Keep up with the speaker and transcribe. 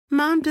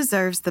Mom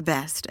deserves the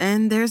best,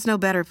 and there's no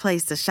better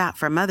place to shop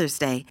for Mother's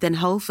Day than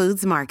Whole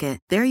Foods Market.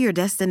 They're your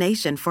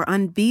destination for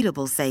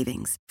unbeatable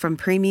savings, from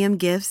premium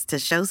gifts to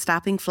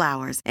show-stopping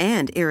flowers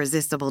and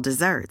irresistible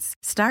desserts.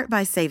 Start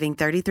by saving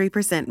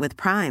 33% with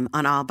Prime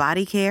on all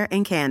body care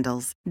and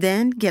candles.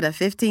 Then get a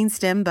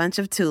 15-stem bunch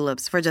of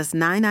tulips for just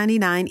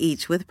 $9.99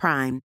 each with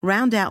Prime.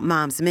 Round out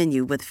Mom's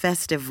menu with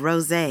festive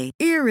rosé,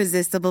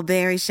 irresistible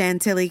berry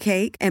chantilly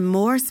cake, and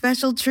more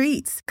special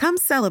treats. Come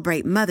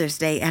celebrate Mother's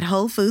Day at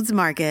Whole Foods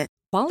Market.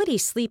 Quality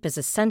sleep is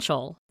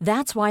essential.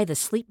 That's why the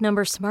Sleep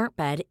Number Smart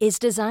Bed is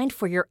designed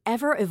for your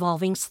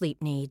ever-evolving sleep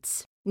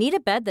needs. Need a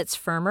bed that's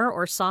firmer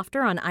or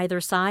softer on either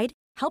side?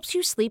 Helps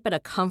you sleep at a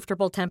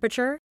comfortable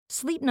temperature?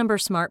 Sleep Number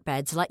Smart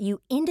Beds let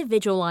you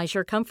individualize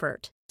your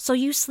comfort, so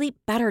you sleep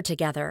better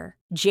together.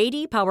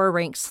 J.D. Power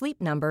ranks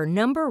Sleep Number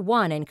number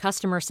 1 in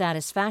customer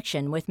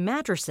satisfaction with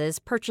mattresses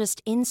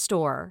purchased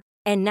in-store.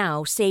 And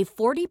now, save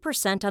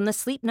 40% on the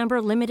Sleep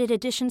Number Limited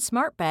Edition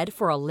Smart Bed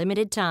for a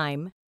limited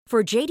time.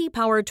 For J.D.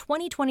 Power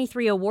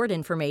 2023 award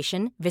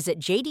information, visit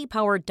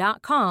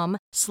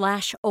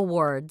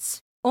jdpower.com/awards.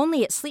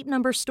 Only at Sleep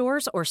Number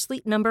stores or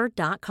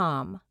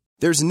sleepnumber.com.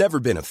 There's never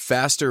been a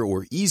faster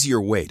or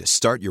easier way to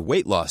start your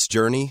weight loss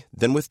journey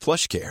than with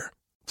PlushCare.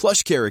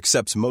 PlushCare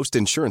accepts most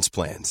insurance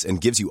plans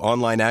and gives you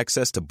online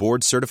access to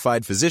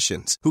board-certified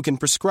physicians who can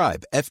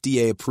prescribe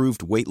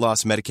FDA-approved weight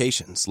loss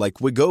medications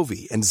like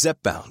Wegovy and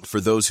Zepbound for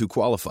those who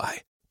qualify.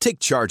 Take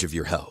charge of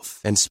your health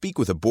and speak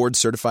with a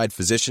board-certified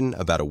physician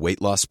about a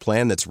weight loss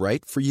plan that's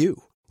right for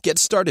you. Get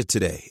started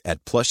today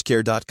at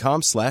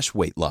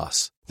plushcare.com/weight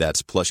loss.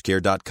 That's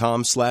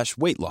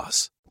plushcare.com/weight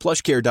loss.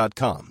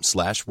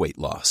 plushcare.com/weight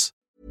loss.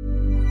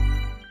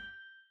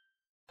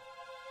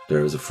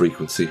 There is a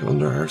frequency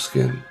under our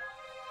skin,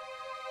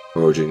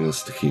 urging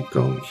us to keep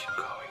going, keep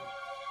going.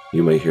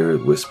 You may hear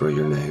it whisper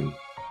your name,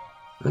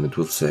 and it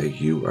will say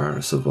you are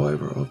a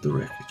survivor of the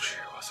wreckage.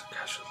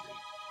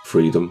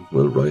 Freedom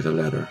will write a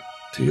letter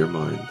to your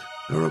mind,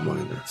 a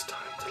reminder it's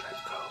time to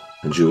let go.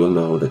 And you will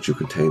know that you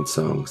contain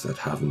songs that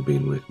haven't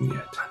been written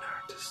yet. An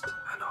artist,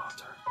 an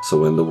author.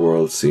 So when the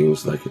world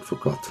seems like it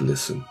forgot to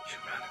listen,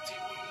 humanity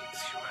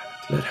needs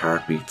humanity. Let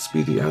Heartbeats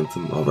be the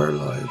anthem of our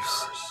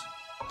lives.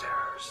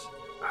 Theirs,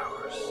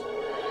 ours.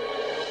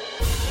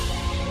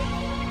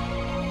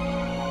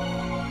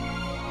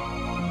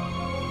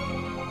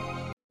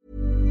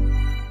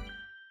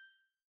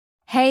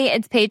 Hey,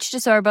 it's Paige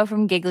DeSorbo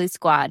from Giggly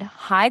Squad.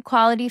 High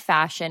quality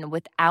fashion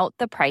without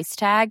the price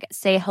tag.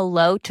 Say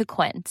hello to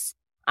Quince.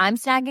 I'm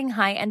snagging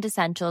high-end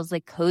essentials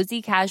like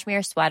cozy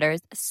cashmere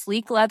sweaters,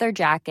 sleek leather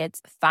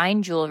jackets,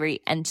 fine jewelry,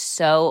 and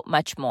so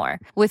much more.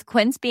 With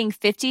Quince being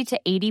 50 to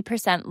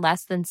 80%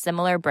 less than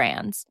similar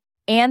brands.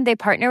 And they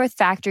partner with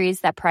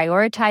factories that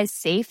prioritize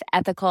safe,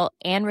 ethical,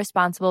 and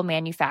responsible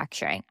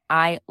manufacturing.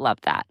 I love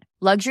that.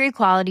 Luxury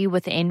quality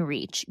within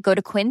reach. Go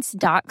to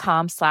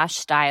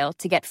quince.com/style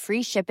to get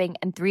free shipping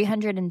and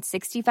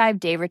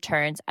 365-day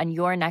returns on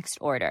your next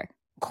order.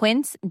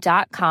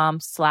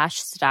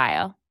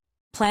 Quince.com/style.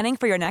 Planning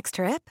for your next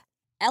trip?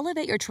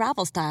 Elevate your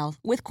travel style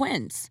with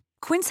Quince.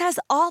 Quince has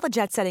all the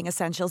jet-setting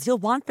essentials you'll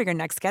want for your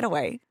next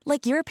getaway,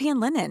 like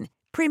European linen,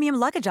 premium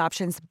luggage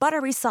options,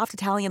 buttery soft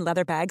Italian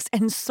leather bags,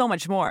 and so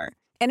much more.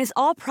 And is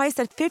all priced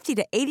at 50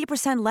 to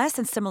 80% less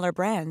than similar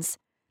brands.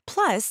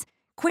 Plus,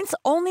 Quince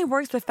only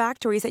works with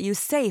factories that use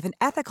safe and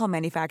ethical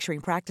manufacturing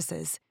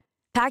practices.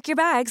 Pack your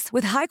bags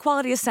with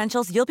high-quality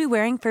essentials you'll be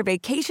wearing for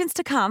vacations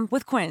to come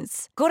with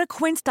Quince. Go to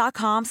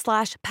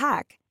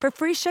quince.com/pack for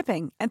free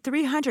shipping and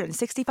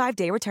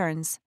 365-day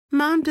returns.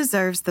 Mom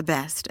deserves the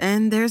best,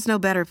 and there's no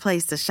better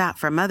place to shop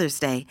for Mother's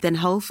Day than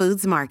Whole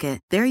Foods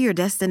Market. They're your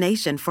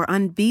destination for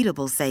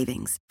unbeatable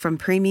savings, from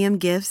premium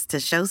gifts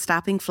to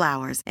show-stopping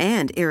flowers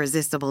and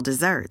irresistible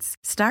desserts.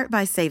 Start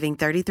by saving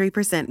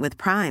 33% with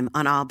Prime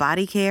on all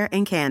body care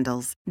and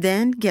candles.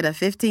 Then get a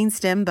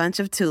 15-stem bunch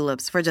of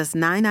tulips for just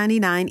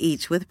 $9.99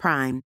 each with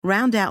Prime.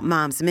 Round out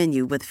Mom's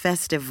menu with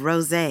festive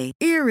rosé,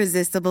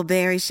 irresistible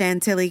berry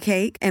chantilly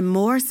cake, and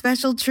more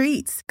special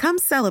treats. Come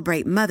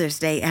celebrate Mother's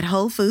Day at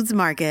Whole Foods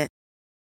Market.